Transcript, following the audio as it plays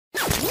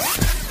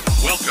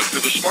Welcome to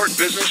the Smart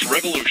Business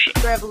Revolution.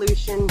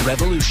 Revolution.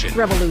 Revolution.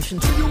 Revolution.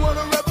 You want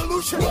a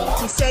revolution?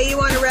 You say you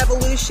want a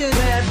revolution?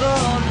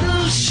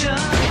 Revolution.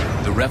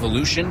 The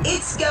revolution.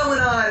 It's going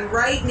on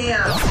right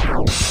now.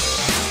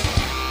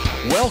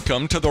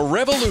 Welcome to The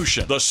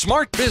Revolution, the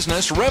Smart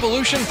Business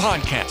Revolution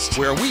podcast,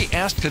 where we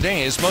ask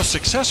today's most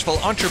successful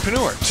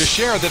entrepreneurs to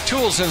share the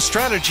tools and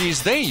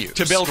strategies they use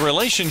to build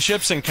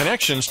relationships and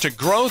connections to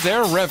grow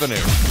their revenue.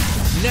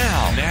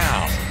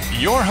 Now,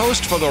 your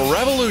host for The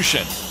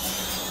Revolution,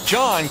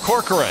 John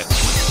Corcoran.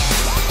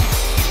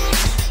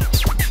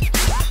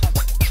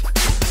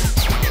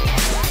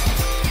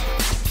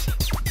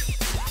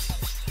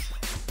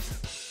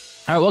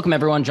 All right, welcome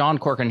everyone. John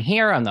Corcoran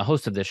here. I'm the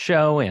host of this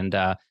show, and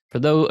for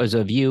those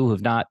of you who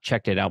have not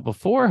checked it out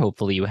before,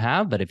 hopefully you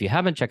have, but if you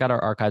haven't, check out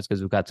our archives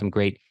because we've got some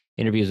great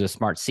interviews with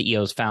smart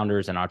CEOs,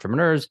 founders, and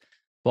entrepreneurs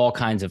of all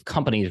kinds of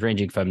companies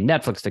ranging from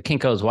Netflix to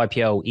Kinko's,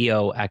 YPO,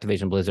 EO,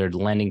 Activation Blizzard,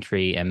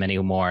 LendingTree, and many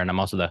more. And I'm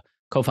also the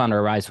co-founder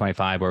of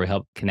Rise25, where we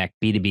help connect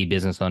B2B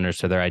business owners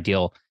to their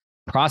ideal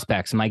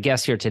prospects. My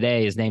guest here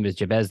today, his name is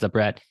Jabez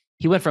LeBret.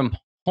 He went from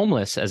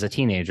homeless as a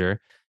teenager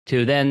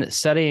to then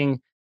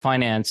studying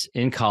finance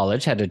in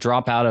college, had to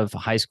drop out of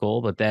high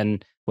school, but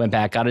then went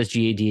back, got his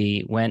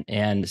GED, went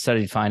and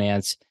studied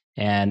finance,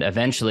 and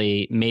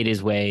eventually made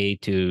his way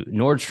to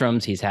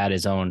Nordstrom's. He's had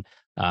his own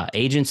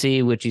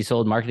agency, which he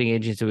sold, marketing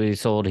agency, which he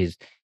sold.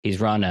 He's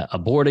run a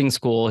boarding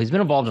school. He's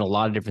been involved in a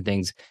lot of different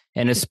things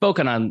and has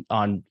spoken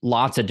on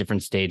lots of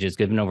different stages,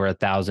 given over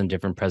 1,000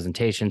 different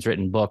presentations,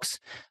 written books,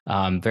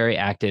 very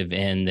active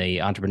in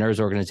the Entrepreneurs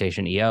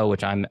Organization, EO,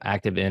 which I'm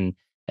active in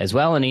as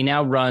well. And he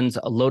now runs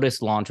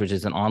Lotus Launch, which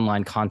is an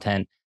online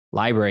content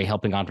library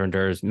helping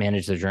entrepreneurs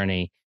manage their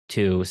journey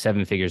to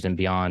seven figures and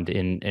beyond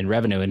in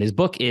revenue. And his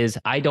book is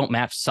I Don't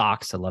Match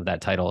Socks. I love that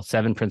title.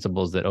 7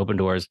 Principles That Open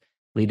Doors,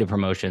 Lead to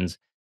Promotions,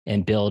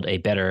 and Build a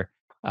Better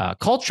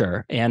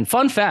Culture. And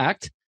fun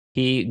fact,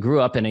 he grew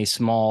up in a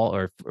small,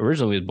 or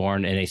originally was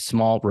born in a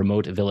small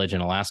remote village in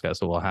Alaska.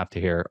 So we'll have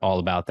to hear all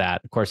about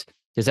that. Of course,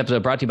 this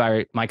episode brought to you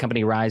by my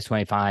company,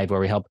 Rise25,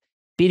 where we help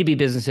B2B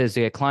businesses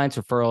to get clients,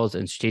 referrals,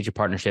 and strategic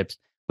partnerships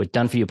with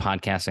done-for-you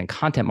podcasts and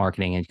content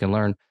marketing. And you can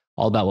learn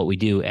all about what we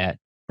do at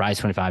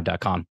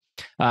rise25.com.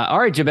 All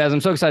right, Jabez,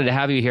 I'm so excited to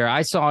have you here.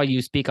 I saw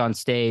you speak on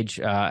stage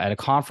at a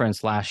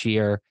conference last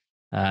year,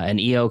 an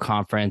EO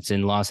conference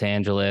in Los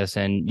Angeles,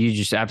 and you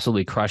just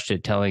absolutely crushed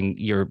it telling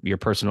your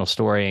personal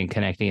story and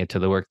connecting it to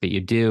the work that you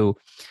do.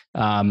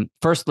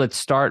 First, let's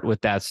start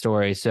with that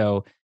story.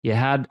 So you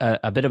had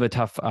a bit of a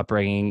tough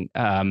upbringing,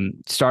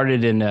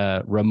 started in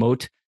a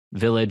remote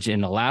village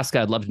in Alaska.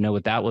 I'd love to know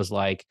what that was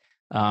like.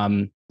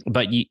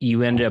 But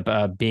you ended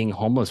up being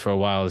homeless for a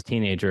while as a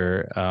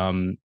teenager.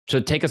 So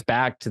take us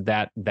back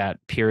to that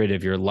period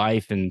of your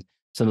life and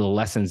some of the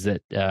lessons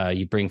that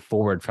you bring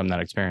forward from that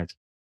experience.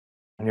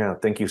 Yeah,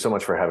 thank you so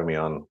much for having me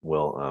on,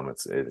 Will.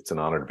 It's an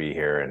honor to be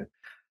here. And,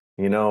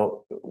 you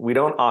know, we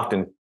don't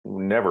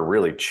never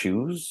really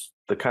choose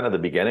the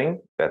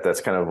beginning. That's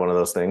kind of one of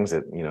those things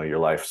that, you know, your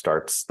life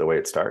starts the way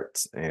it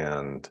starts.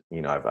 And,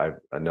 you know,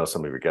 I know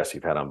some of your guests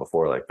you've had on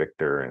before, like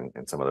Victor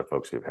and some other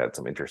folks who've had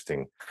some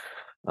interesting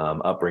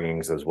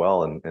upbringings as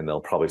well. And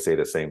they'll probably say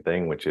the same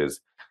thing, which is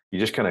you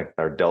just kind of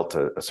are dealt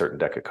a certain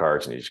deck of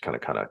cards and you just kind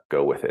of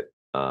go with it.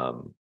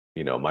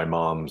 You know, my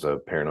mom's a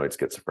paranoid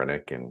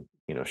schizophrenic and,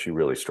 you know, she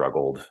really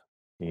struggled,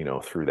 you know,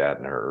 through that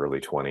in her early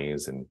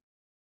 20s. And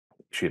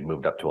she had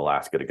moved up to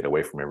Alaska to get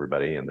away from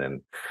everybody and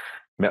then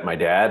met my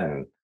dad.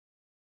 And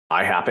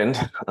I happened.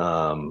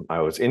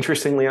 I was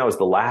the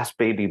last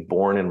baby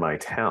born in my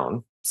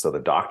town. So the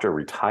doctor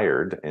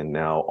retired and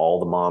now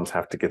all the moms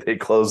have to they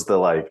closed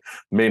the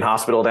main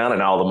hospital down and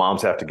now all the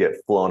moms have to get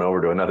flown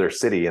over to another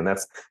city. And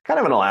that's kind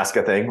of an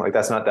Alaska thing.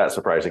 That's not that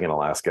surprising in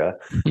Alaska.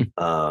 You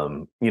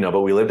know,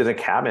 but we lived in a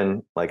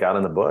cabin, out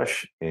in the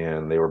bush,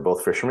 and they were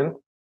both fishermen.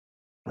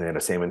 They had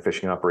a salmon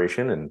fishing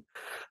operation. And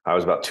I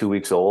was about 2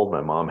 weeks old.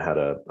 My mom had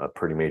a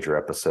pretty major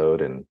episode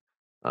and,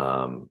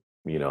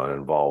 you know, it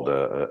involved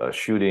a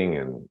shooting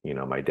and, you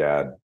know, my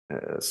dad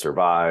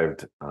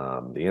survived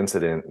the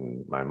incident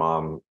and my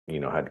mom, you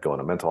know, had to go in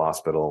a mental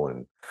hospital.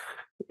 And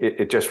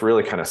it just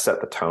really kind of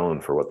set the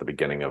tone for what the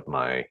beginning of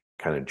my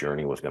kind of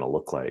journey was going to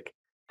look like.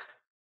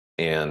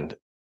 And,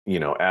 you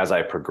know, as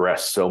I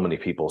progressed, so many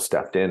people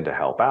stepped in to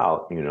help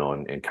out, you know,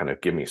 and kind of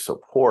give me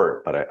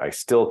support, but I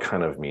still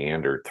kind of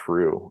meandered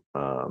through,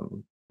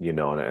 you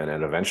know,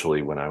 and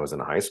eventually when I was in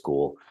high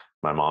school,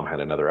 my mom had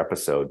another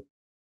episode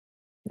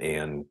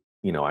and,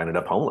 you know, I ended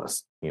up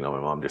homeless. You know, my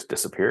mom just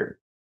disappeared.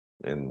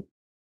 And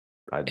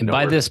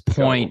by this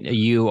point,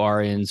 you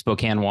are in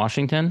Spokane,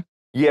 Washington?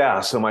 Yeah.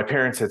 So my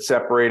parents had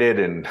separated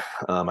and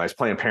I was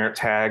playing parent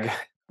tag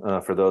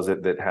for those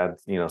that had,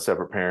 you know,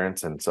 separate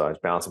parents. And so I was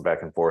bouncing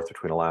back and forth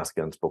between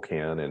Alaska and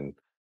Spokane.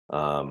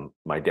 And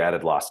my dad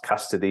had lost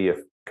custody a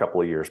couple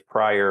of years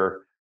prior.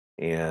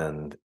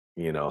 And,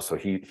 you know, so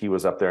he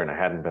was up there and I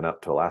hadn't been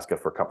up to Alaska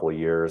for a couple of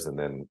years. And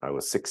then I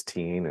was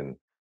 16 and,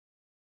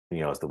 you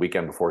know, it was the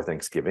weekend before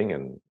Thanksgiving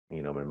and,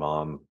 you know, my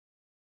mom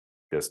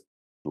just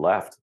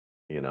left,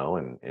 you know,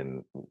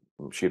 and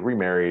she had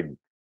remarried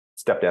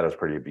stepdad was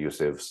pretty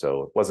abusive,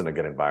 so it wasn't a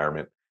good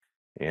environment.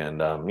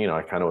 And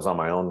I kind of was on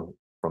my own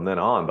from then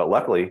on. But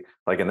luckily,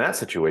 like in that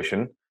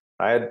situation,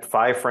 I had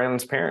 5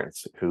 friends'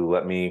 parents who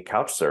let me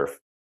couch surf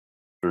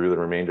through the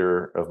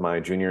remainder of my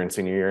junior and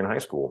senior year in high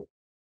school,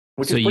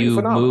 which So is pretty you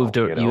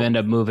phenomenal. you end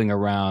up moving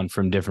around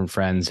from different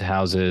friends'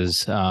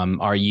 houses.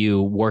 Are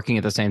you working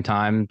at the same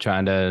time,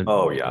 trying to?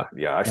 Oh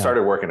yeah. I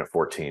started working at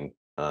 14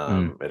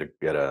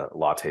 at a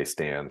latte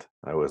stand.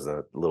 I was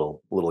a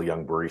little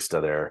young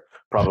barista there.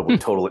 Probably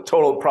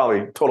total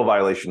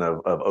violation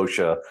of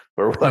OSHA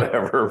or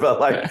whatever. But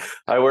like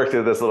I worked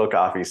at this little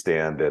coffee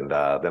stand, and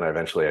then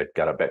eventually I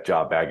got a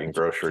job bagging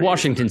groceries.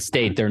 Washington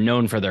State, they're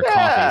known for their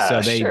coffee, so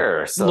they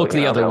look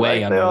the other way.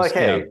 They're like,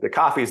 hey, the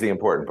coffee's the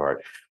important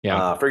part.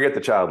 Yeah, forget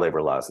the child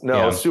labor laws.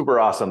 No, it's super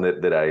awesome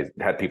that I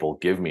had people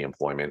give me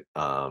employment.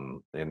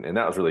 And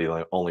that was really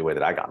the only way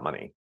that I got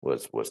money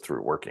was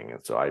through working,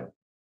 and so I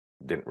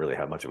didn't really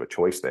have much of a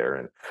choice there.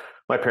 And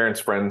my parents'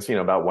 friends,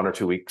 about 1 or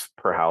 2 weeks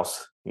per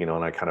house, and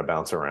I kind of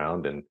bounce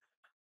around, and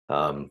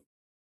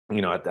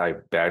I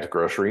bagged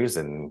groceries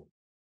and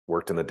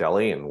worked in the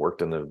deli and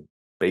worked in the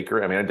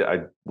bakery. I mean,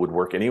 I would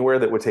work anywhere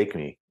that would take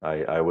me.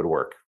 I would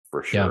work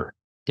for sure.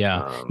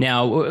 Yeah.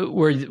 Now,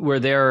 were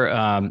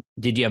there?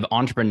 Did you have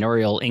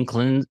entrepreneurial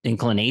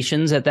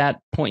inclinations at that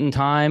point in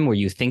time? Were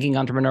you thinking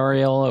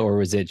entrepreneurial, or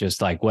was it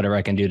just like whatever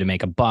I can do to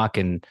make a buck,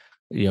 and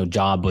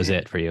job was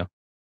it for you?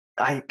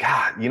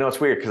 It's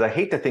weird because I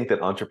hate to think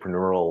that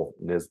entrepreneurism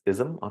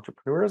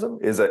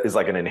is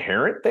like an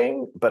inherent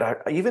thing.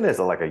 But even as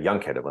a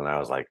young kid, when I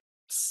was like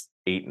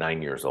 8,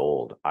 9 years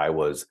old, I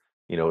was,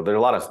 there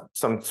are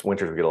some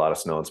winters we get a lot of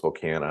snow in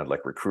Spokane. I'd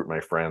recruit my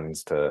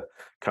friends to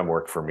come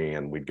work for me,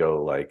 and we'd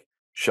go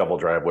shovel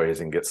driveways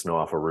and get snow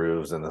off of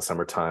roofs. In the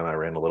summertime, I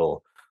ran a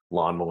little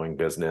lawn mowing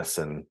business,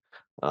 and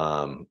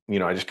I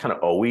just kind of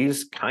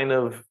always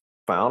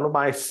found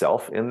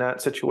myself in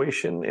that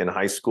situation in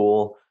high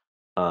school.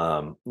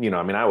 I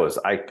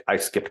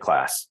skipped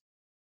class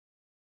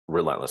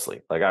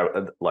relentlessly.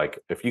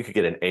 If you could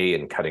get an A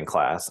in cutting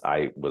class,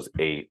 I was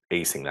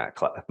acing that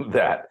class.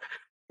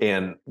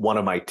 And one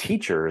of my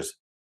teachers,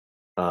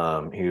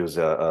 he was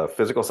a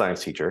physical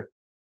science teacher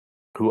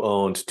who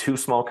owned 2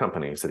 small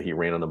companies that he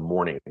ran in the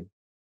morning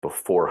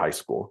before high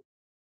school.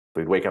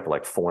 So he'd wake up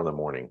at 4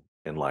 a.m.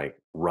 and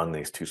run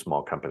these 2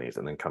 small companies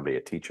and then come be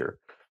a teacher.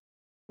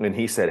 And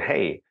he said,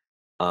 hey,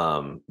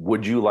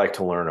 would you like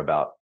to learn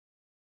about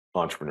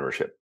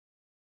entrepreneurship?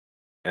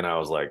 And I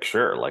was like,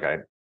 sure,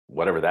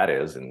 whatever that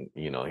is. And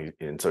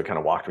so he kind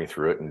of walked me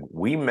through it, and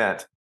we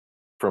met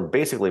from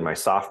basically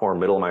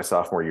middle of my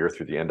sophomore year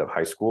through the end of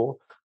high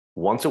school,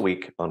 once a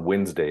week on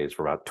Wednesdays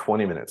for about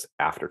 20 minutes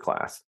after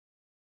class.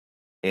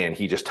 And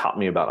he just taught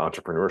me about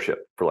entrepreneurship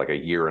for a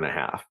year and a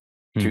half,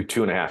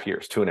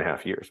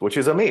 2.5 years, which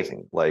is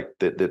amazing.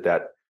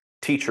 That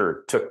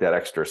teacher took that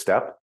extra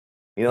step,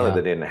 that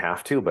they didn't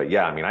have to, but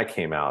I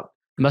came out.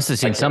 Must have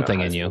seen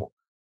something in you.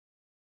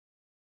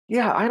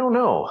 Yeah, I don't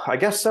know. I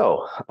guess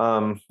so.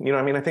 I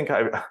think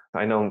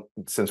I know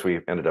since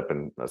we ended up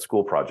in a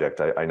school project,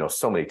 I know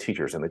so many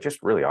teachers, and they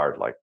just really are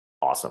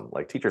awesome.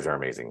 Teachers are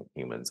amazing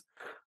humans.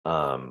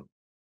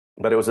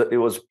 But it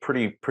was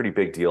pretty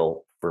big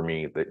deal for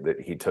me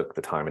that he took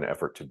the time and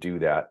effort to do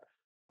that,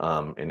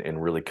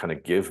 and really kind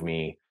of give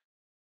me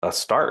a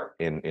start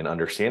in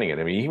understanding it.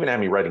 I mean, he even had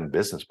me writing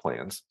business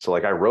plans. So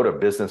I wrote a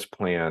business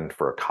plan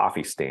for a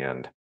coffee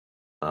stand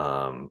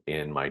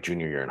in my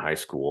junior year in high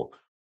school.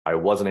 I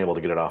wasn't able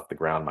to get it off the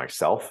ground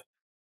myself.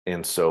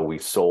 And so we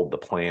sold the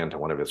plan to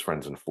one of his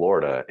friends in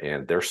Florida,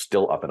 and they're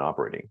still up and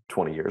operating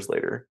 20 years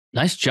later.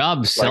 Nice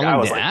job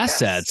selling the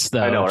assets,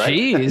 though. I know, right?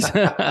 Jeez.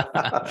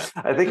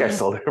 I think I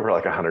sold it for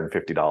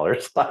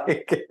 $150.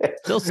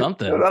 Still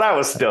something. But I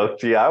was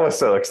stoked. Yeah, I was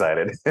so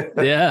excited.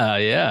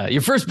 Yeah.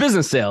 Your first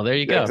business sale. There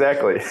you go.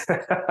 Exactly.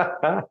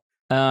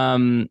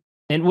 And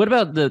what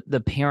about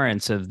the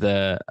parents of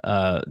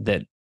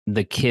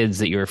the kids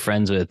that you were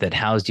friends with that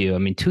housed you? I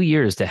mean, 2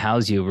 years to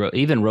house you,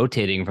 even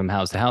rotating from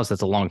house to house,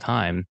 that's a long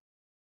time.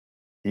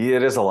 Yeah,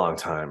 it is a long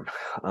time.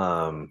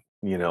 I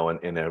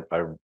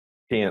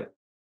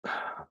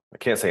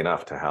can't say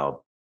enough to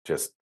how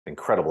just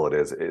incredible it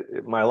is.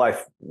 My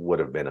life would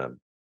have been a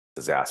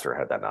disaster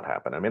had that not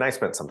happened. I mean, I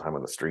spent some time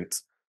on the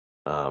streets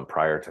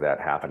prior to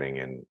that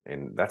happening,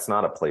 and that's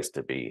not a place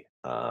to be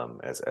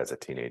as a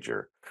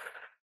teenager.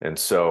 And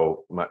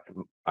so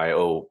I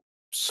owe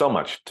so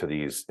much to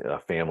these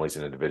families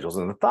and individuals.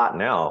 And the thought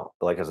now,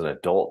 as an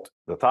adult,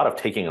 the thought of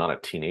taking on a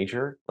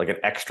teenager, an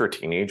extra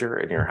teenager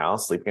in your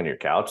house, sleeping on your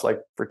couch,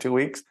 for 2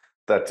 weeks,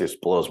 that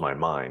just blows my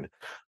mind.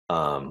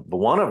 But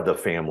one of the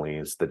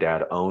families, the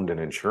dad owned an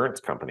insurance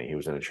company. He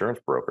was an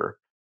insurance broker.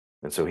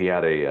 And so he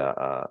had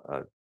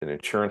an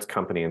insurance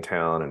company in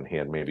town, and he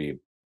had maybe,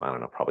 I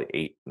don't know, probably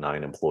 8,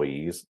 9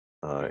 employees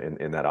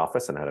in that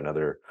office, and had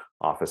another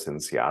office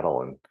in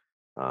Seattle. And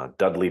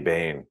Dudley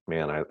Bain,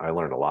 man, I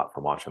learned a lot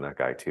from watching that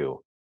guy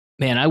too.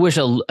 Man, I wish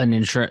someone in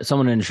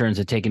insurance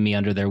had taken me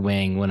under their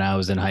wing when I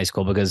was in high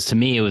school, because to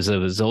me it was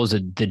always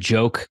the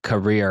joke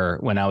career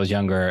when I was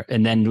younger.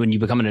 And then when you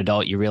become an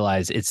adult, you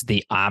realize it's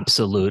the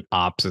absolute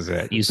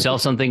opposite. You sell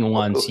something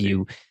once,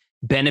 you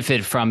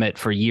benefit from it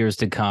for years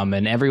to come.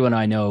 And everyone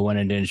I know went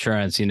into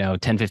insurance, 10,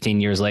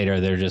 15 years later,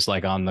 they're just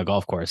like on the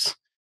golf course.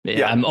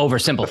 Yeah. I'm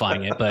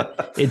oversimplifying it,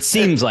 but it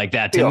seems like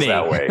that to me.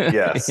 That way.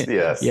 Yes.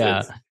 Yes.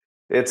 Yeah.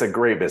 It's a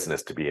great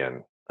business to be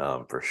in,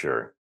 for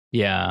sure.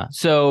 Yeah.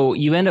 So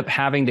you end up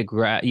having to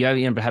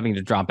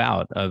drop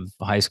out of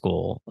high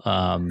school.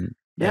 I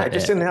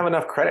just didn't have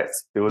enough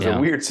credits. It was a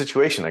weird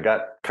situation. I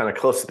got kind of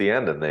close to the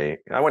end, and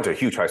I went to a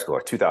huge high school,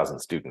 like 2,000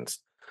 students,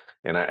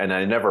 and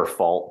I never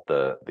fault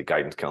the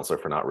guidance counselor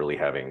for not really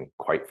having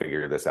quite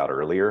figured this out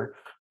earlier.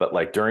 But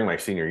like during my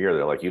senior year,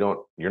 they're like, you're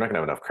not going to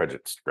have enough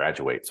credits to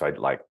graduate. So I'd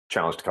like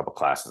challenged a couple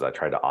classes. I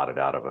tried to audit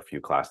out of a few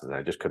classes, and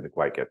I just couldn't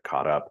quite get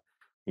caught up.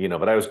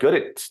 But I was good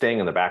at staying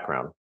in the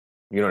background.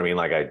 You know what I mean?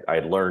 Like I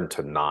learned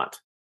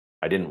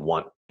I didn't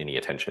want any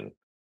attention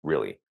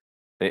really,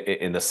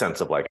 in the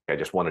sense of like, I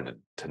just wanted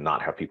to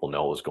not have people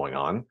know what was going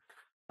on,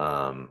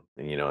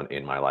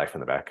 in my life in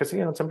the back. Cause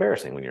it's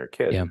embarrassing when you're a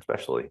kid,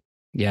 especially.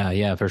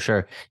 Yeah, for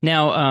sure.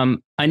 Now,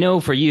 I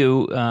know for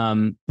you,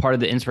 part of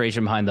the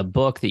inspiration behind the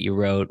book that you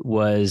wrote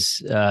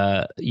was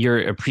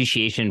your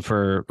appreciation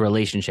for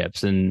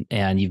relationships. And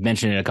you've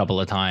mentioned it a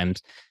couple of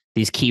times.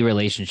 These key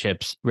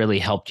relationships really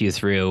helped you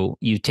through.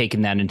 You've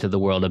taken that into the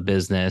world of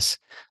business.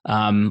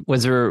 What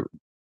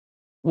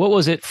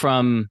was it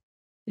from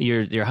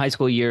your high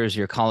school years,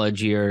 your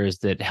college years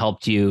that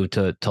helped you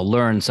to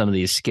learn some of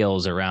these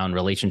skills around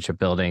relationship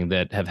building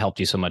that have helped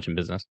you so much in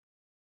business?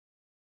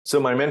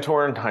 So my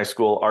mentor in high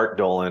school, Art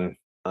Dolan,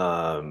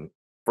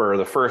 for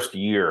the first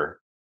year,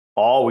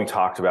 all we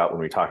talked about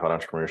when we talked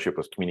about entrepreneurship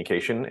was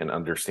communication and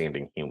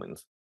understanding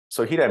humans.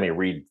 So he'd have me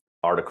read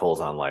articles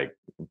on like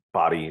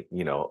body,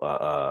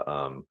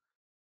 how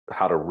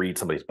to read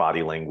somebody's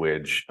body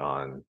language,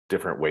 on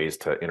different ways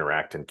to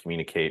interact and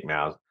communicate,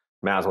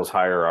 Maslow's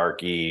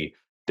hierarchy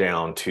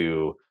down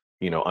to,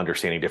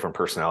 understanding different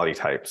personality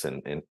types.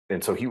 And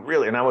so he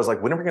really, and I was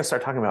like, when are we going to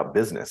start talking about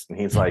business? And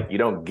he's like, you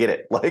don't get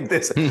it. Like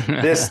this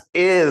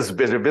is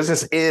business.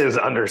 Business is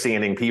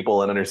understanding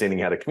people and understanding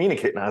how to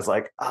communicate. And I was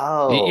like,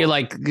 oh, you're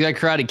like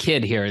Karate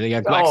Kid here. They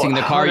got waxing the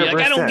car. You're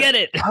like, I don't get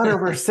it.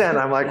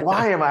 100%. I'm like,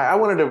 why am I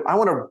want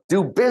to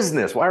do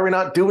business. Why are we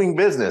not doing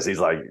business? He's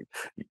like,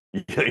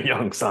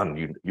 young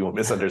son, you will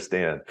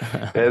misunderstand.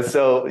 And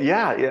so,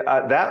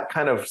 that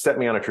kind of set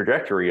me on a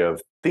trajectory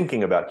of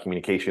thinking about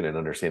communication and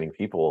understanding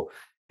people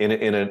in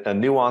a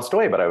nuanced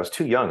way. But I was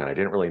too young and I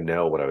didn't really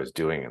know what I was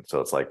doing. And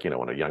so it's like,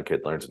 when a young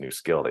kid learns a new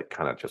skill, they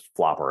kind of just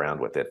flop around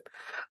with it.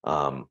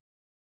 But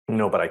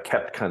I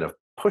kept kind of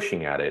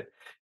pushing at it,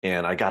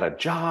 and I got a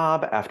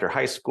job after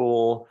high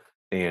school,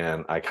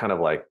 and I kind of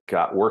like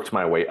worked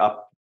my way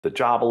up the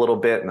job a little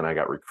bit, and then I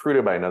got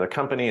recruited by another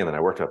company, and then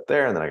I worked up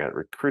there, and then I got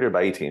recruited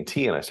by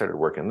AT&T, and I started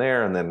working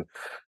there. And then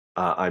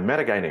I met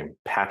a guy named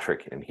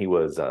Patrick, and he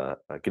was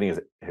getting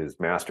his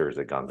master's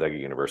at Gonzaga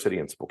University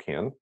in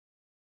Spokane.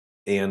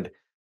 And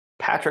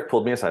Patrick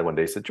pulled me aside one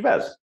day and said,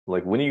 Jabez,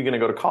 like, when are you going to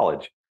go to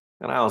college?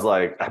 And I was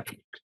like,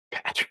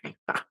 Patrick,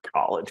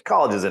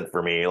 college isn't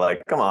for me.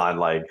 Like, come on,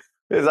 like,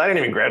 I didn't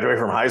even graduate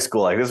from high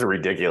school. Like, this is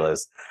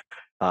ridiculous.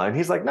 And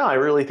he's like, no, I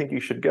really think you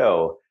should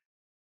go.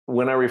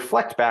 When I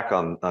reflect back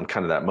on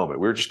kind of that moment,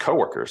 we were just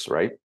coworkers,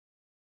 right?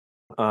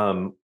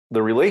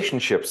 The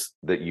relationships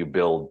that you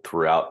build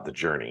throughout the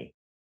journey,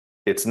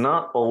 it's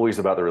not always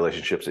about the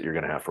relationships that you're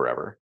going to have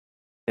forever.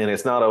 And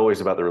it's not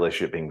always about the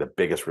relationship being the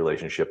biggest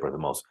relationship or the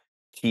most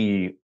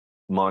key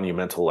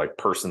monumental like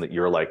person that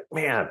you're like,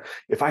 man,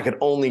 if I could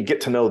only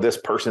get to know this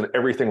person,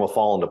 everything will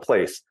fall into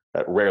place.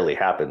 That rarely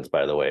happens,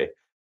 by the way.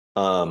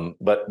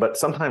 But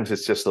sometimes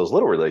it's just those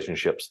little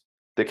relationships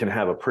that can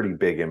have a pretty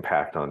big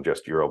impact on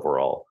just your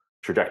overall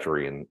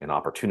trajectory and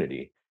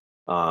opportunity.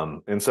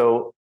 And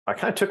so I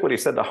kind of took what he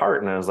said to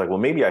heart, and I was like, well,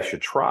 maybe I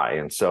should try.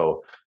 And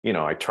so,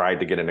 I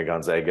tried to get into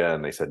Gonzaga,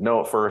 and they said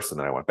no at first. And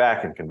then I went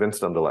back and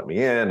convinced them to let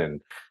me in,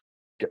 and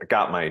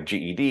got my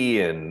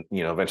GED, and,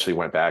 eventually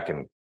went back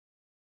and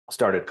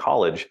started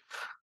college.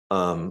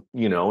 And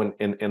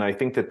I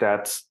think that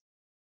that's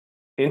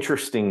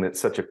interesting, that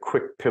such a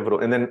quick pivotal.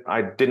 And then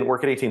I didn't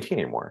work at AT&T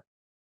anymore.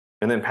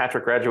 And then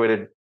Patrick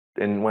graduated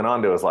and went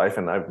on to his life,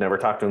 and I've never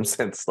talked to him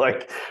since.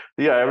 Like,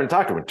 I haven't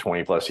talked to him in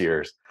 20 plus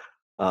years.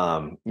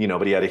 But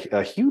he had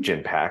a huge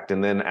impact.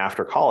 And then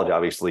after college,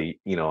 obviously,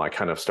 I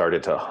kind of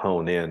started to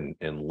hone in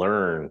and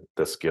learn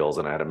the skills.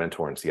 And I had a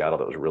mentor in Seattle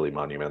that was really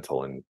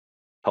monumental in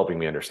helping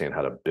me understand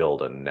how to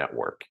build a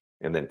network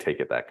and then take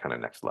it that kind of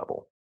next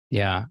level.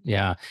 Yeah.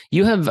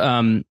 You have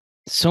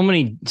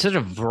such a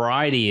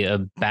variety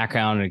of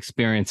background and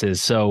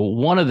experiences. So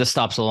one of the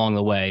stops along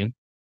the way,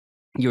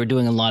 you were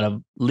doing a lot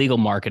of legal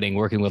marketing,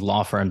 working with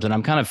law firms. And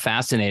I'm kind of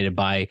fascinated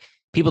by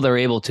people that are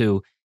able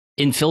to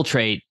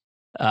infiltrate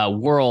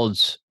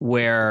worlds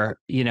where,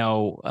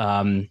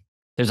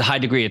 there's a high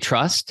degree of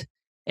trust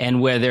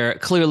and where they're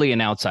clearly an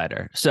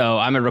outsider. So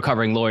I'm a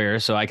recovering lawyer,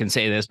 so I can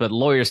say this, but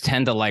lawyers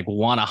tend to like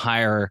want to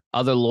hire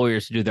other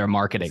lawyers to do their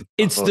marketing.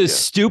 It's the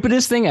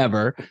stupidest thing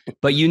ever,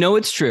 but you know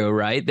it's true,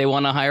 right? They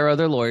want to hire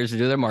other lawyers to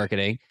do their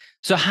marketing.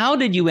 So how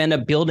did you end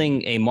up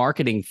building a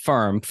marketing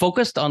firm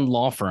focused on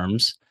law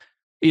firms?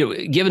 You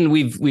know, given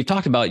we've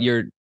talked about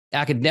your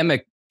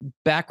academic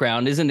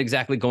background isn't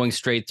exactly going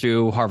straight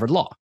through Harvard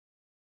Law.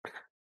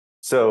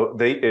 So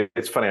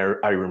it's funny.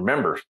 I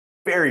remember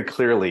very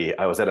clearly.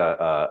 I was at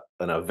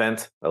an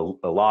event, a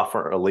law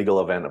firm, a legal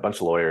event, a bunch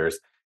of lawyers,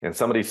 and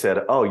somebody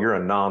said, "Oh, you're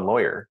a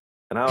non-lawyer,"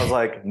 and I was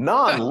like,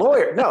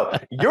 "Non-lawyer? No,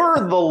 you're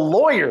the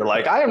lawyer.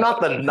 Like I am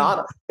not the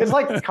non. It's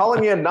like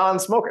calling me a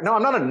non-smoker. No,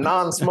 I'm not a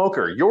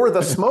non-smoker. You're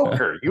the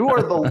smoker. You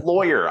are the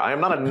lawyer. I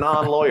am not a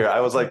non-lawyer." I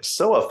was like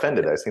so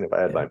offended. I seen if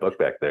I had my book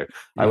back there.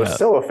 I was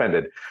so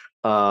offended.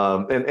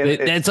 And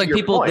it's like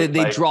people point,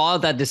 they draw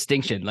that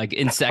distinction like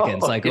in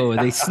seconds,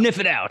 they sniff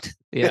it out.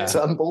 Yeah, it's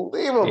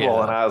unbelievable.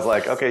 Yeah. And I was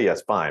like, okay,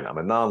 yes, fine. I'm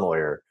a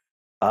non-lawyer.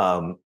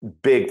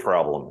 Big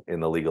problem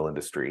in the legal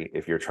industry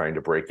if you're trying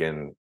to break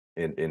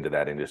into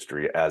that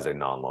industry as a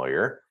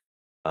non-lawyer,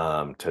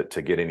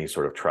 to get any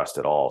sort of trust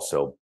at all.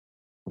 So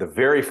the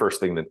very first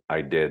thing that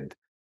I did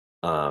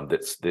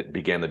that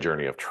began the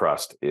journey of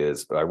trust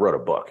is I wrote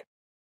a book.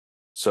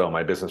 So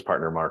my business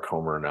partner Mark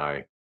Homer and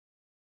I,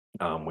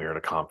 we were at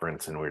a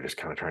conference and we were just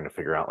kind of trying to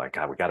figure out like,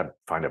 God, we got to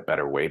find a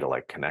better way to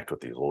like connect with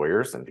these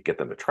lawyers and to get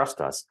them to trust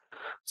us.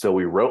 So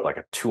we wrote like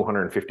a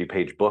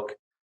 250-page book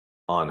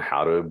on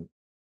how to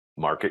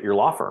market your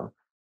law firm.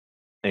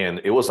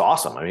 And it was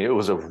awesome. I mean, it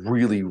was a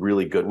really,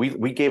 really good,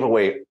 we gave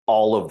away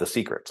all of the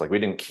secrets. Like we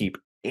didn't keep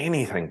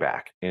anything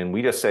back. And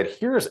we just said,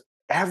 here's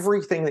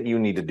everything that you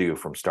need to do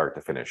from start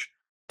to finish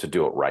to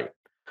do it right.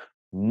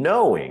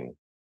 Knowing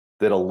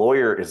that a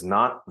lawyer is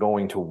not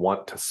going to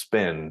want to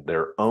spend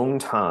their own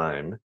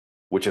time,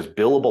 which is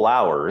billable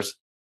hours,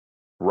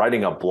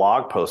 writing a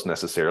blog post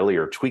necessarily,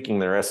 or tweaking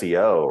their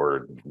SEO,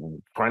 or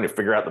trying to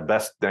figure out the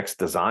best next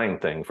design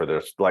thing for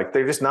this. Like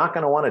they're just not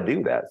going to want to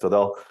do that.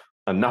 So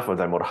enough of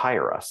them would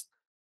hire us.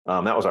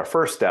 That was our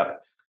first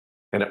step,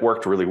 and it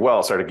worked really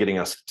well. Started getting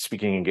us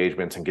speaking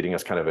engagements and getting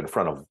us kind of in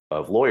front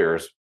of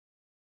lawyers.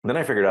 And then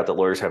I figured out that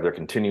lawyers have their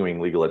continuing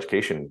legal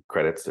education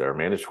credits that are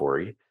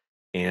mandatory.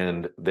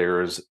 And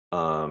there's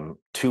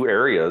 2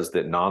 areas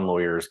that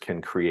non-lawyers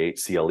can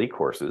create CLE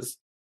courses.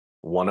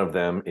 One of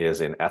them is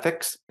in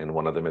ethics and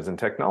one of them is in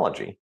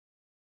technology.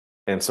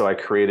 And so I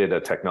created a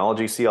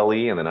technology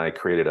CLE, and then I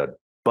created a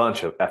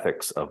bunch of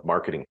ethics of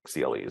marketing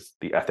CLEs,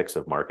 the ethics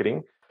of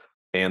marketing.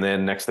 And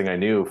then next thing I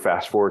knew,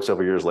 fast forward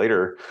several years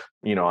later,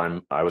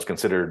 I was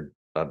considered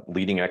a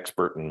leading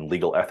expert in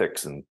legal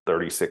ethics in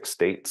 36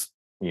 states,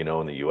 in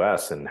the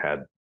US, and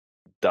had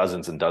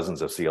dozens and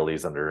dozens of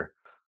CLEs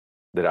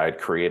that I had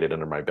created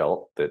under my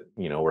belt that,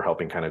 were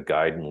helping kind of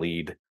guide and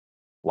lead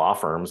law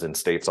firms in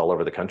states all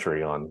over the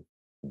country on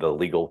the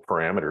legal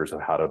parameters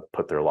of how to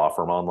put their law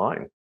firm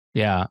online.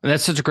 Yeah,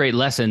 that's such a great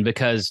lesson,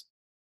 because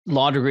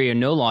law degree or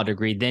no law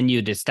degree, then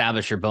you'd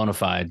establish your bona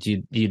fides.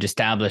 You'd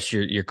establish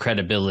your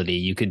credibility.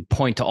 You could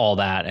point to all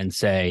that and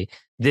say,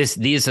 this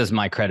is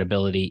my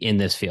credibility in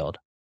this field.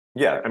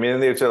 Yeah. I mean,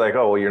 they'd say like,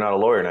 oh, well, you're not a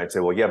lawyer. And I'd say,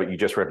 well, yeah, but you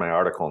just read my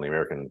article in the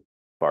American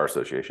Bar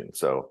Association.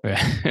 So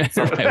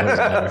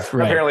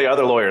apparently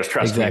other lawyers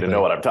trust me to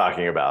know what I'm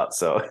talking about.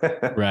 So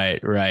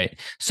right.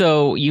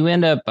 So you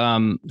end up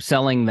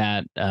selling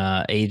that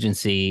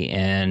agency,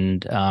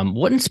 and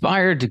what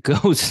inspired to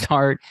go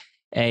start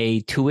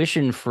a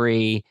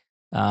tuition-free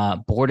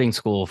boarding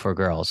school for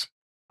girls?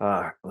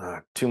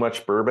 Too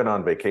much bourbon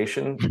on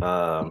vacation.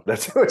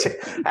 That's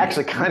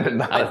actually kind of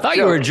not. I thought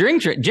you were a gin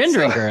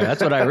drinker.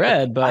 That's what I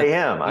read. But I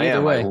am.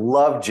 I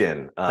love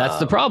gin. That's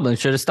the problem.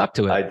 Should have stuck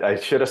to it. I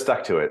should have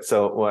stuck to it.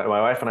 So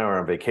my wife and I were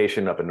on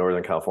vacation up in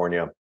Northern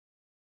California,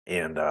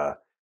 and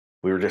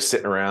we were just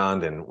sitting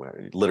around and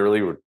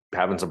literally were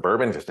having some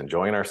bourbon, just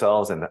enjoying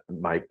ourselves. And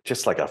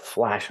just like a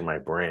flash in my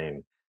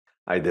brain,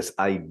 I had this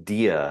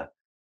idea,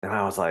 and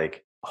I was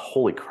like,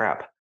 "Holy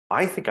crap!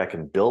 I think I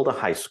can build a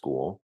high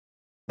school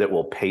that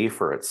will pay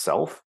for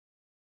itself,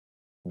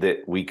 that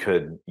we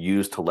could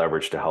use to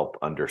leverage to help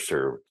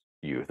underserved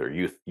youth, or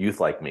youth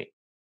like me,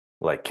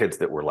 like kids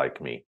that were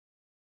like me."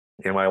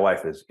 And my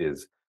wife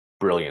is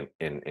brilliant,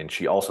 and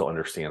she also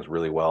understands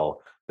really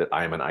well that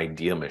I am an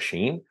idea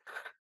machine,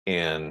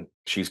 and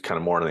she's kind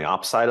of more on the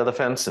opposite side of the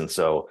fence. And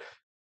so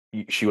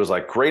she was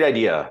like, "Great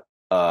idea.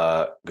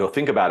 Go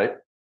think about it.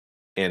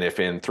 And if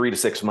in 3 to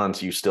 6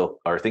 months you still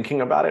are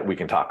thinking about it, we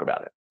can talk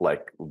about it.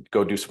 Like,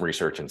 go do some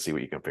research and see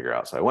what you can figure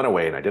out." So I went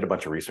away and I did a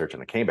bunch of research,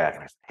 and I came back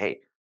and I said, "Hey,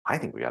 I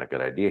think we got a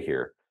good idea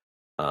here.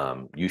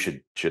 You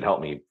should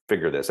help me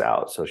figure this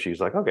out." So she's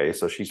like, "Okay."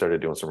 So she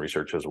started doing some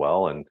research as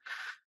well. And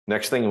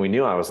next thing we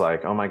knew, I was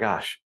like, "Oh my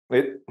gosh,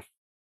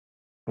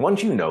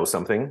 once you know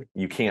something,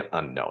 you can't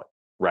unknow it,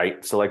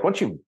 right?" So like once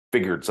you've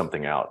figured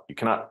something out, you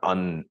cannot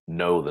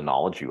unknow the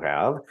knowledge you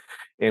have.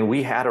 And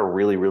we had a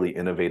really, really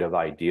innovative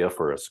idea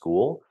for a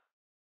school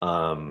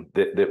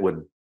that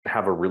would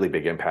have a really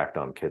big impact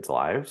on kids'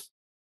 lives.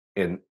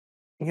 And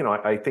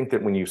I think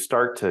that when you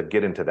start to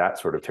get into that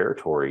sort of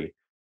territory,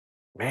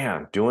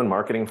 man, doing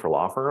marketing for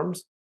law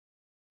firms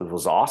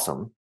was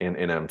awesome.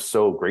 And I'm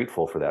so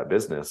grateful for that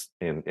business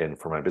and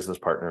for my business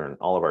partner and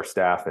all of our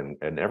staff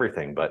and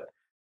everything. But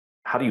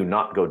how do you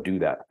not go do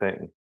that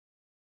thing?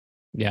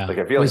 Yeah. Like,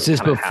 I feel Was like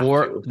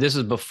this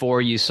is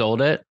before you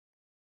sold it?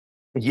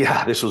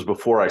 Yeah, this was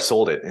before I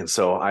sold it. And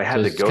so I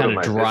had to go to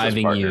my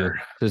business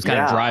partner. So it's kind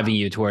of driving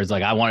you towards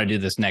like, I want to do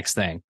this next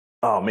thing.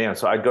 Oh man.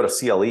 So I'd go to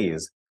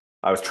CLEs.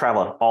 I was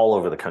traveling all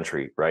over the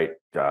country, right?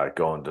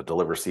 Going to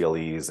deliver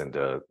CLEs and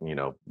to,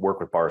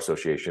 work with bar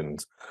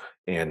associations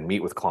and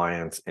meet with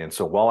clients. And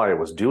so while I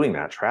was doing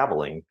that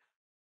traveling,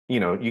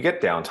 you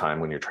get downtime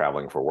when you're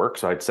traveling for work.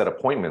 So I'd set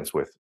appointments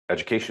with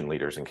education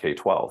leaders in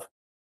K-12.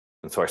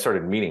 And so I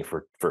started meeting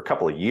for a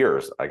couple of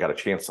years. I got a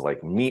chance to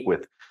like meet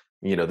with,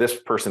 this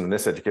person and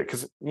this educator,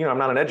 because, I'm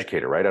not an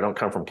educator, right? I don't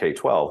come from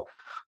K-12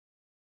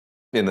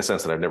 in the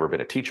sense that I've never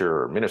been a teacher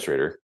or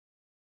administrator.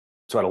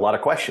 So I had a lot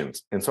of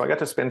questions. And so I got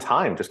to spend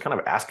time just kind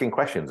of asking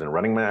questions and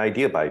running my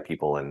idea by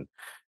people. And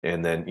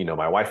then,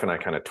 my wife and I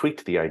kind of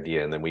tweaked the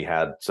idea. And then we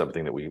had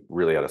something that we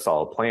really had a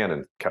solid plan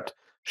and kept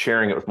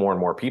sharing it with more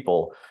and more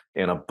people.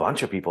 And a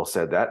bunch of people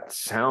said, that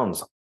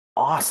sounds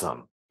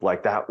awesome.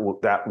 Like that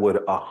would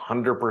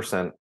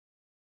 100%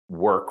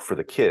 work for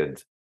the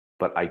kids,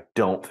 but I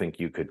don't think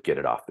you could get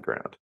it off the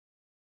ground.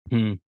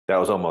 That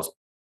was almost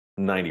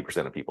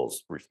 90% of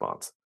people's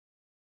response.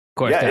 Of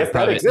course, yeah, if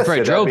that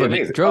existed, drove you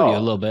a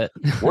little bit.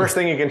 Worst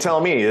thing you can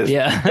tell me is,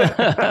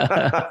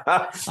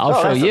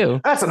 I'll show you.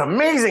 That's an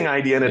amazing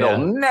idea, and it'll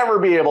never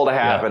be able to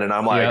happen. And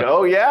I'm like,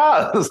 oh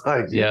yeah, it's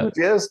like,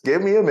 just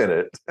give me a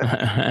minute.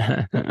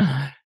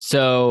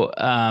 So,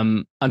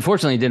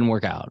 unfortunately, it didn't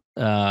work out.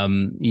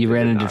 You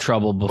ran into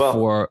trouble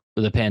before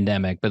the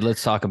pandemic, but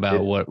let's talk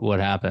about what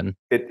happened.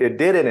 It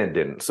did and it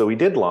didn't. So we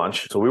did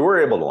launch. So we were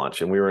able to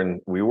launch, and we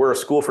were a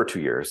school for 2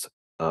 years,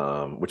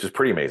 which is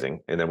pretty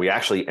amazing. And then we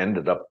actually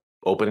ended up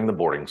opening the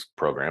boarding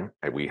program.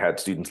 And we had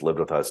students live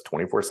with us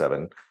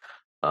 24/7.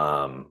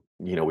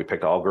 We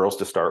picked all girls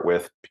to start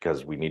with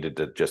because we needed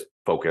to just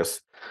focus,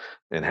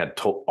 and had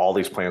all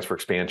these plans for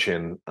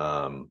expansion.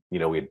 We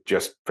had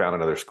just found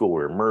another school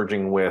we were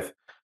merging with.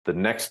 The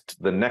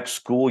next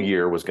school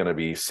year was going to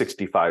be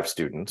 65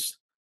 students.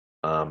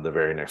 The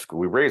very next school,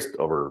 we raised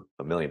over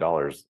 $1 million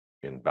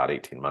in about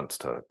 18 months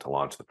to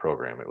launch the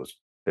program.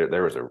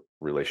 There was a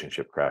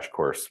relationship crash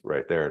course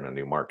right there in a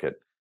new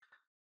market.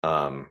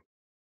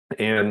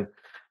 And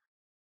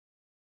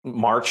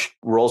March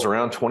rolls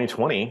around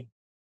 2020.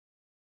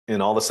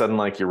 And all of a sudden,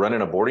 like, you're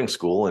running a boarding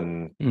school,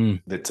 and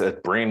it's a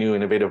brand new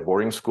innovative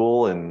boarding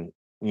school. And,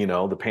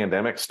 the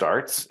pandemic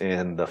starts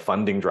and the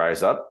funding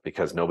dries up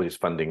because nobody's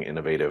funding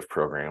innovative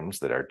programs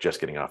that are just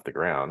getting off the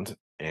ground.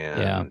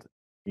 And,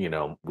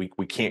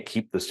 we can't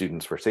keep the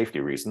students for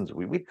safety reasons.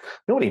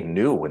 Nobody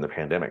knew when the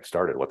pandemic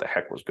started what the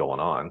heck was going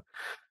on.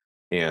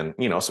 And,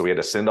 so we had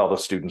to send all the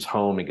students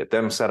home and get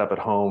them set up at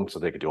home so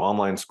they could do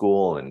online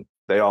school. And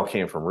they all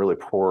came from really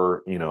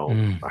poor,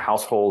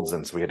 households.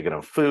 And so we had to get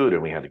them food,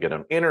 and we had to get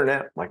them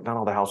internet. Like, not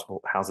all the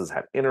houses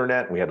had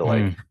internet. And we had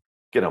to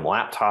get them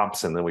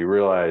laptops. And then we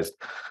realized,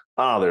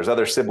 there's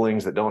other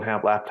siblings that don't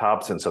have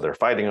laptops. And so they're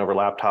fighting over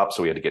laptops.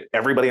 So we had to get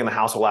everybody in the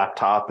house a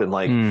laptop.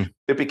 And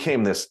it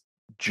became this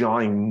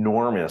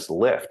ginormous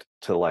lift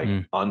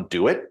to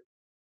undo it.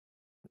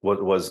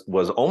 What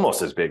was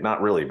almost as big, not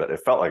really, but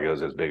it felt like it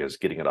was as big as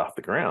getting it off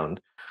the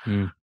ground.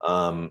 And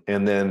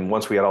then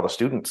once we had all the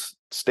students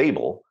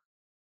stable,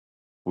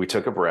 we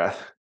took a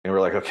breath and we're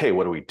like, okay,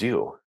 what do we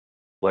do?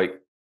 Like,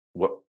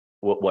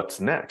 what's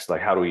next?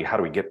 Like, how do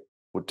we get?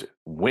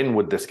 When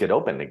would this get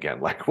open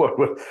again? Like, what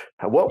would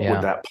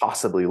that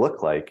possibly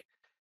look like?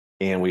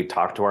 And we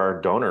talked to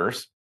our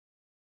donors,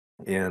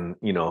 and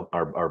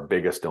our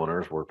biggest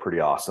donors were pretty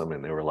awesome,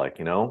 and they were like,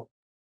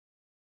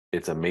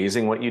 it's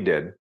amazing what you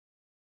did,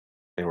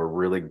 and we're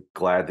really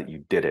glad that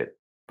you did it,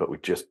 but we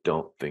just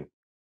don't think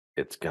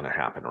it's going to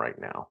happen right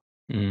now.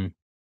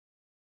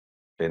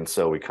 And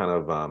so we kind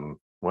of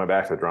went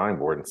back to the drawing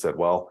board and said,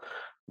 well,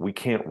 we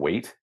can't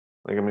wait.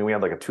 Like, we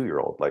had like a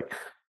 2-year-old. Like,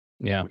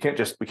 we can't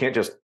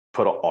just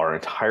put our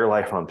entire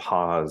life on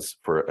pause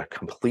for a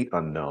complete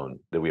unknown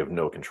that we have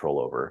no control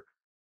over.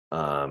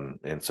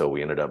 And so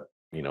we ended up,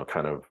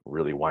 kind of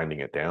really winding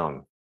it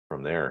down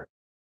from there.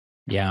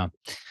 Yeah.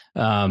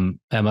 That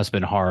must have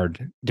been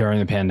hard during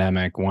the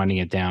pandemic, winding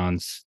it down,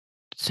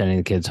 sending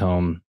the kids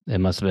home. It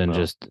must have been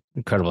just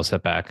incredible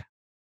setback.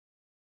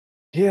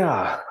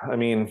 Yeah.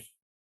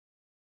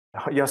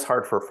 Yes,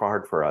 hard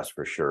for us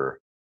for sure.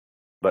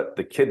 But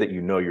the kid that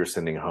you're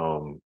sending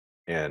home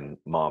and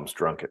mom's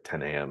drunk at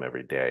 10 a.m.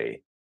 every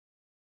day,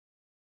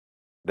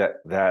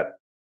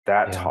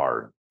 that's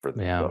hard for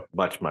them.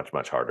 Much, much,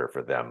 much harder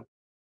for them.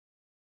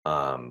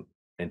 And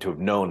to have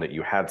known that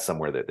you had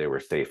somewhere that they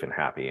were safe and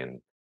happy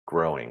and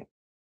growing,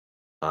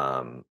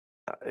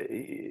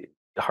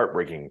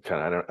 heartbreaking.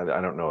 Kind of,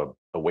 I don't know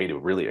a way to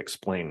really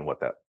explain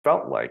what that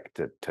felt like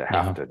to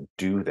have to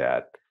do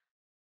that.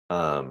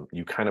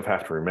 You kind of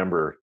have to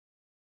remember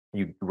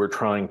we're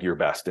trying your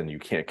best and you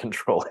can't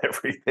control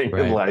everything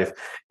Right. in life,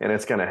 and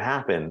it's going to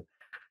happen.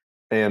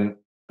 And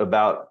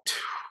about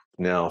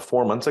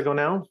 4 months ago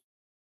now,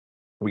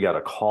 we got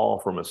a call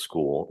from a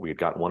school. We had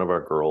gotten one of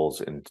our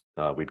girls, and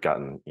we'd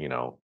gotten,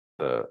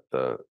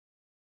 the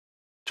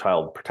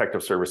child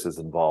protective services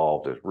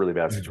involved. It was a really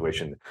bad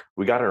situation.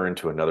 We got her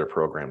into another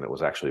program that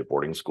was actually a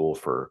boarding school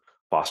for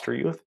foster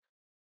youth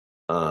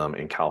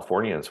in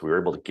California. And so we were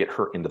able to get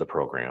her into the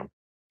program.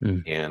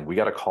 And we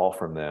got a call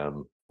from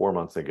them 4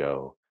 months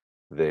ago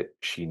that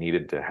she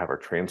needed to have her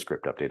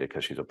transcript updated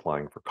because she's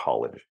applying for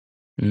college,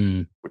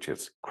 which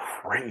is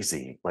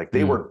crazy. Like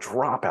they were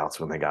dropouts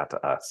when they got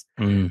to us.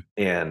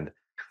 And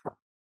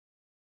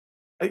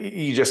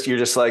you're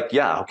just like,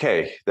 yeah,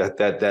 okay,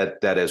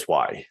 that is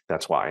why.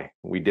 That's why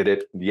we did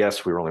it.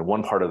 Yes, we were only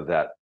one part of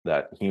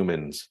that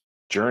human's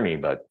journey,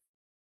 but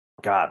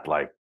God,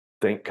 like,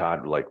 thank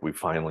God, like we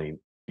finally,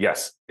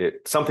 yes,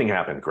 something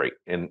happened. Great.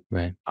 And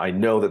I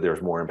know that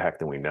there's more impact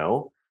than we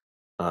know.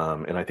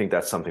 And I think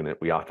that's something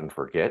that we often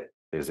forget,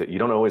 is that you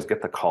don't always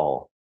get the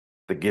call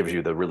that gives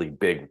you the really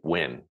big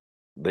win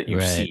that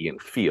you see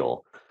and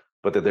feel,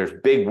 but that there's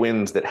big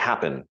wins that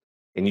happen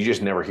and you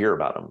just never hear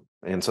about them.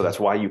 And so that's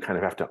why you kind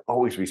of have to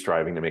always be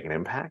striving to make an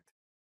impact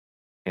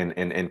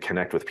and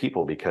connect with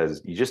people,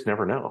 because you just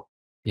never know.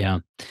 Yeah.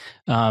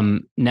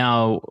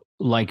 Now,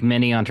 like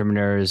many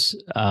entrepreneurs,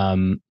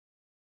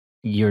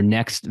 your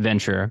next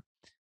venture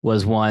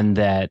was one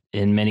that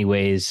in many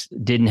ways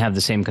didn't have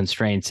the same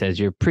constraints as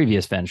your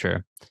previous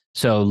venture.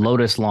 So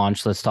Lotus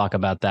Launch, let's talk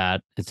about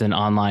that. It's an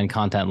online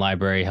content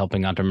library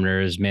helping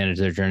entrepreneurs manage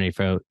their journey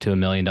to $1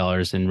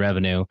 million in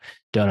revenue.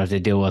 Don't have to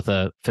deal with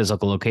a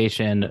physical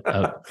location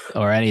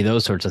or any of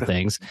those sorts of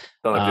things.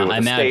 Don't have to deal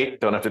with the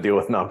state. Don't have to deal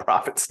with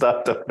nonprofit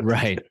stuff.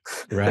 Right.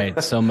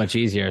 So much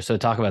easier. So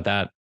talk about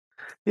that.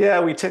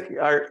 Yeah, we took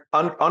our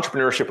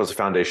entrepreneurship was the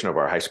foundation of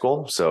our high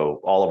school. So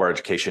all of our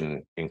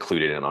education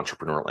included an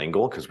entrepreneurial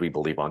angle, because we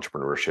believe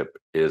entrepreneurship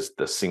is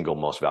the single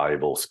most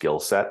valuable skill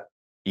set.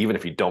 Even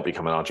if you don't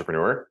become an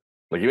entrepreneur,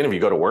 like even if you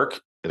go to work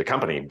at a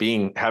company,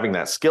 having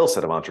that skill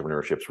set of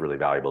entrepreneurship is really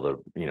valuable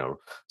to,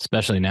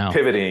 especially now,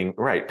 pivoting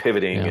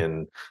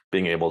and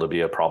being able to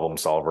be a problem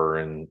solver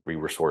and be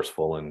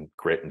resourceful and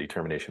grit and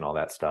determination, all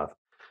that stuff.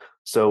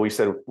 So we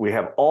said, we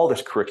have all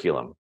this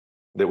curriculum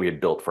that we had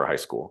built for high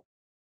school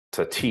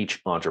to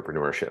teach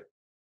entrepreneurship.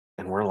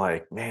 And we're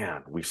like,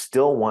 man, we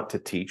still want to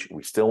teach.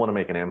 We still want to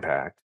make an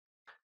impact.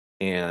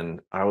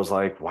 And I was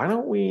like, why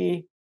don't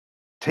we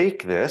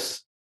take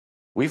this?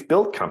 We've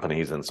built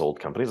companies and sold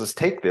companies. Let's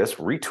take this,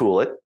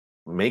 retool it,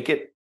 make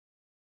it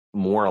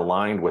more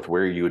aligned with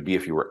where you would be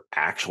if you were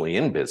actually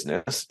in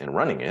business and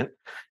running it.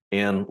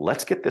 And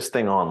let's get this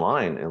thing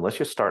online, and let's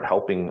just start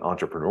helping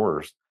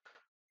entrepreneurs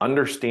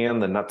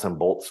understand the nuts and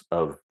bolts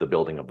of the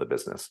building of the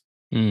business.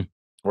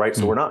 Right.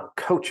 So we're not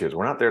coaches.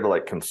 We're not there to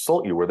like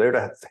consult you. We're there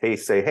to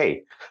say,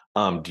 hey,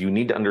 do you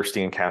need to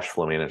understand cash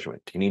flow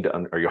management? Do you need to,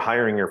 are you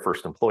hiring your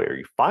first employee? Are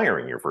you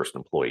firing your first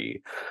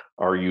employee?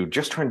 Are you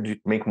just trying to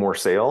make more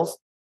sales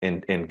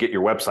and get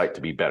your website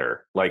to be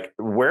better? Like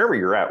wherever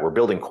you're at, we're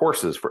building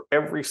courses for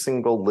every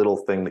single little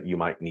thing that you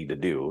might need to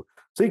do.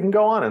 So you can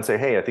go on and say,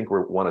 hey, I think we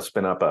want to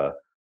spin up a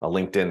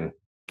LinkedIn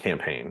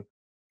campaign.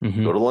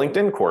 Go to the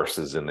LinkedIn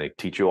courses, and they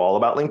teach you all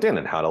about LinkedIn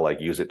and how to like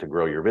use it to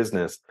grow your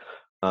business.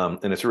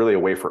 And it's really a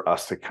way for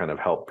us to kind of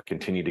help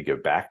continue to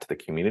give back to the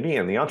community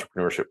and the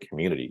entrepreneurship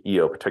community,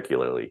 EO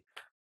particularly.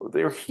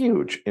 They're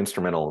huge,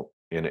 instrumental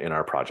in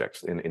our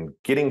projects. In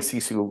getting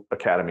Sisu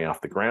Academy off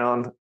the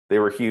ground, they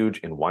were huge.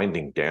 In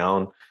winding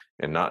down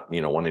and not,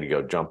 wanting to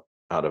go jump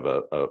out of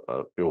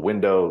a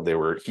window, they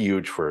were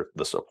huge for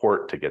the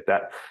support to get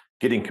that.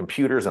 Getting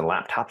computers and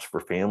laptops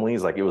for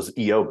families, like it was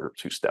EO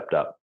groups who stepped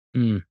up.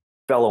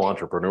 Fellow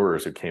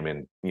entrepreneurs who came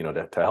in,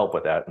 to help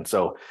with that. And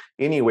so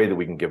any way that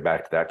we can give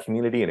back to that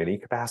community in any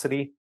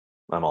capacity,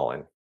 I'm all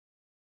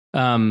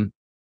in.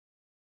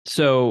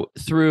 So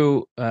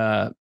through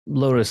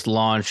Lotus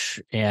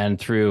Launch and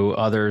through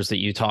others that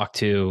you talk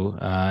to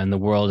in the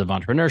world of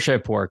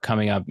entrepreneurship or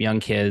coming up young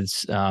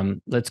kids,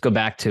 let's go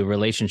back to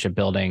relationship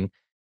building.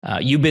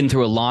 You've been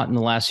through a lot in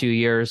the last few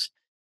years.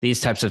 These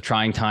types of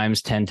trying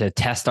times tend to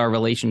test our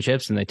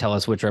relationships, and they tell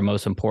us which are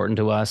most important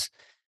to us.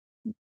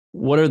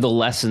 What are the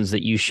lessons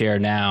that you share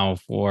now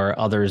for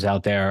others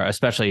out there,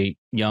 especially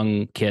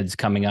young kids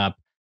coming up,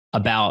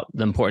 about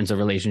the importance of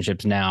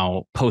relationships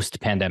now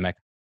post-pandemic?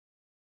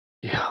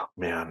 Yeah,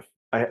 man.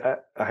 I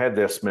had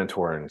this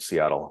mentor in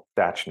Seattle,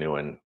 Thatch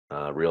Newen,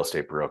 real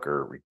estate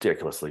broker,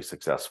 ridiculously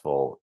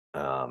successful.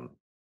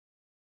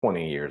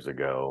 20 years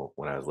ago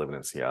when I was living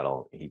in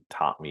Seattle, he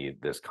taught me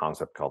this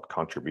concept called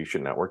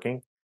contribution networking,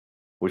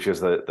 which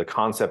is the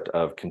concept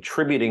of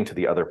contributing to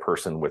the other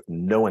person with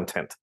no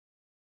intent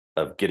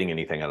of getting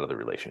anything out of the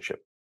relationship.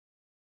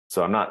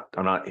 So I'm not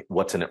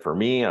what's in it for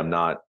me. I'm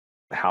not,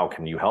 how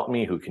can you help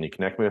me? Who can you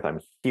connect me with?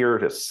 I'm here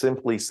to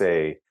simply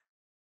say,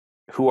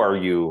 who are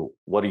you?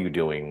 What are you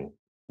doing?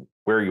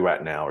 Where are you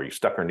at now? Are you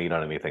stuck or need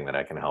on anything that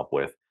I can help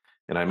with?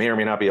 And I may or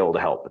may not be able to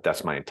help, but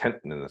that's my intent.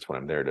 And that's what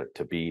I'm there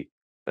to be,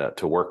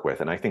 to work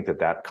with. And I think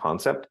that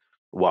concept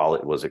while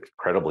it was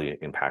incredibly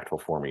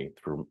impactful for me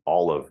through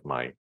all of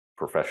my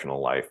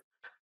professional life,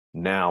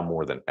 now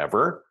more than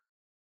ever,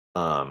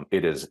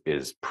 it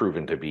is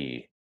proven to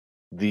be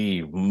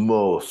the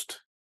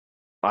most,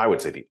 I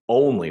would say, the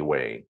only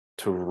way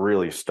to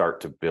really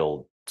start to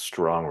build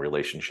strong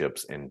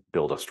relationships and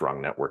build a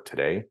strong network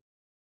today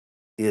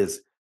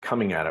is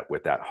coming at it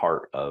with that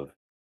heart of,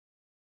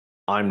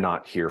 I'm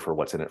not here for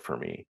what's in it for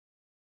me.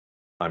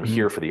 I'm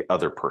here for the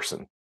other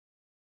person.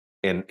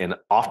 And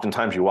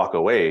oftentimes you walk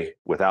away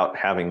without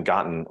having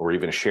gotten or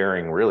even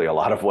sharing really a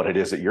lot of what it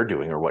is that you're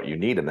doing or what you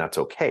need. And that's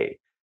okay.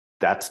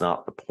 That's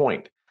not the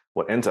point.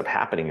 What ends up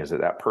happening is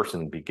that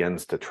person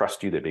begins to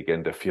trust you. They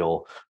begin to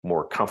feel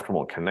more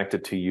comfortable and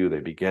connected to you. They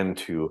begin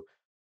to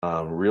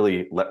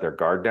really let their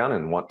guard down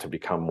and want to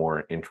become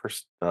more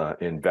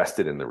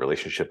invested in the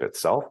relationship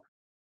itself.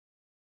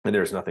 And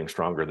there's nothing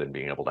stronger than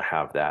being able to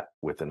have that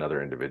with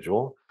another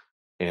individual.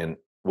 And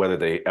whether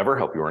they ever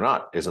help you or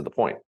not isn't the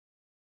point.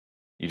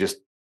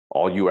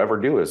 All you ever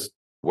do is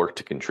work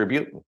to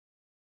contribute.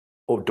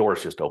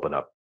 Doors just open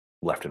up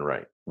left and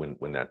right when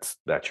that's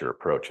your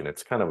approach. And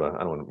it's kind of I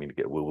don't want me to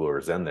get woo-woo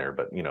or zen there,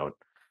 but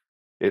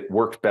it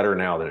works better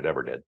now than it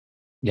ever did.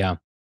 Yeah.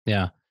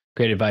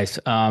 Great advice.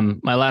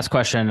 My last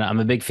question, I'm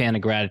a big fan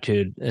of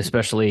gratitude,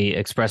 especially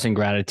expressing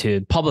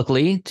gratitude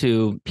publicly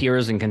to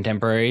peers and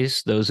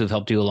contemporaries, those who've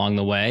helped you along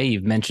the way.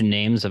 You've mentioned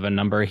names of a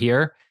number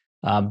here,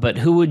 but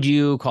who would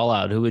you call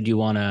out? Who would you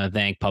want to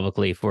thank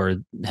publicly for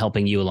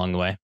helping you along the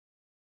way?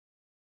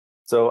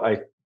 So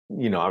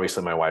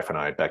obviously my wife and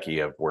I, Becky,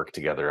 have worked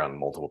together on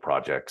multiple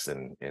projects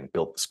and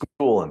built the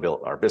school and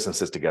built our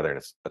businesses together.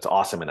 And it's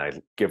awesome. And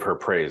I give her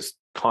praise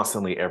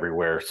constantly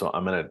everywhere. So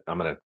I'm going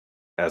to,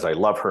 as I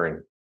love her,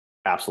 and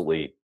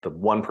absolutely the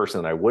one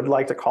person that I would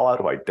like to call out,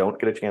 who I don't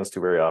get a chance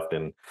to very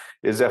often,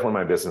 is definitely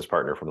my business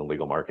partner from the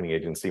legal marketing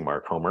agency,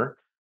 Mark Homer.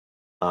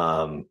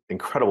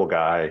 Incredible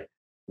guy,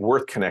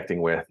 worth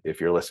connecting with.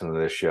 If you're listening to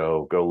this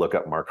show, go look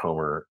up Mark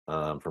Homer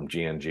from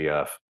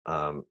GNGF.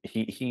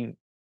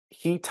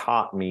 He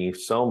taught me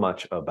so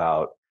much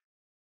about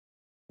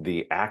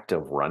the act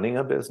of running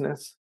a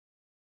business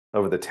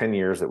over the 10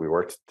 years that we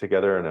worked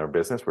together in our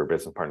business. We're a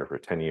business partner for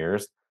 10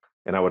 years.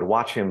 And I would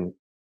watch him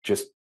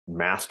just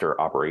master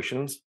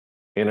operations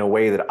in a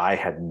way that I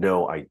had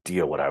no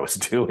idea what I was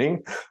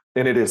doing.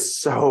 And it is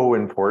so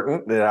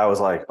important that I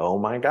was like, oh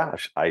my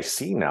gosh, I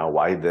see now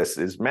why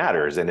this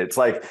matters. And it's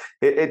like,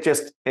 it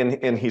just,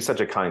 and he's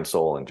such a kind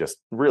soul and just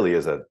really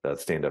is a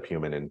stand-up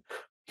human. And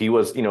he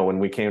was, when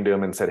we came to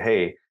him and said,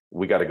 hey,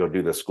 we got to go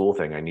do this school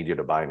thing, I need you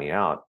to buy me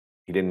out,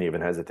 he didn't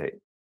even hesitate.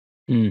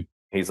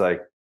 He's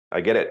like,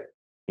 I get it.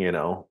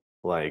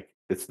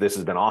 This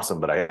has been awesome,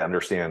 but I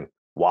understand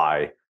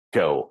why.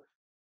 Go.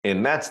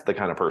 And that's the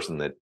kind of person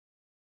that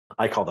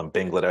I call them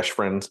Bangladesh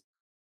friends.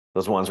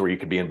 Those ones where you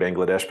could be in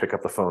Bangladesh, pick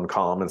up the phone,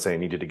 call them and say, I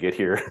need you to get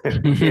here.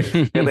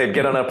 And they'd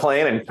get on a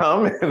plane and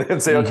come and then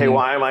say, okay,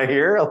 why am I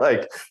here?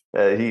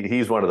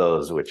 He's one of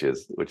those, which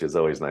is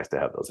always nice to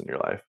have those in your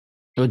life.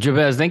 Well,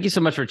 Jabez, thank you so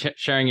much for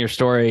sharing your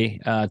story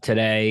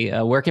today.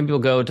 Where can people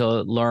go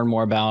to learn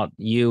more about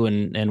you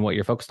and what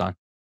you're focused on?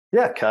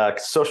 Yeah,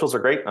 socials are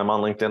great. I'm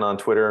on LinkedIn, on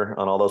Twitter,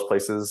 on all those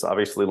places.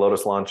 Obviously,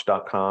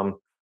 lotuslaunch.com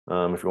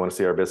if you want to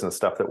see our business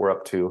stuff that we're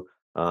up to.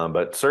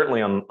 But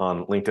certainly on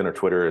LinkedIn or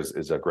Twitter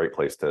is a great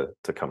place to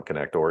come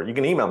connect. Or you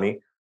can email me,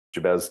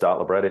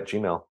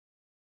 jabez.lebret@gmail.com.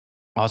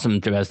 Awesome,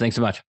 Jabez. Thanks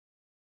so much.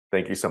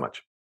 Thank you so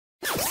much.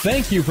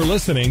 Thank you for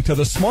listening to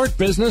the Smart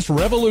Business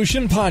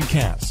Revolution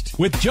podcast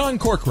with John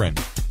Corcoran.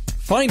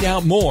 Find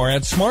out more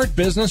at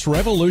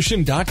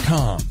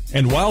smartbusinessrevolution.com.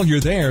 And while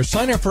you're there,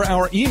 sign up for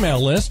our email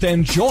list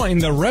and join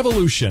the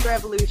revolution.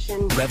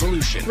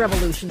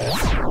 Revolution.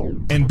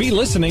 And be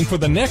listening for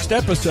the next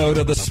episode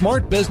of the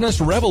Smart Business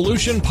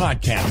Revolution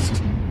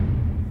podcast.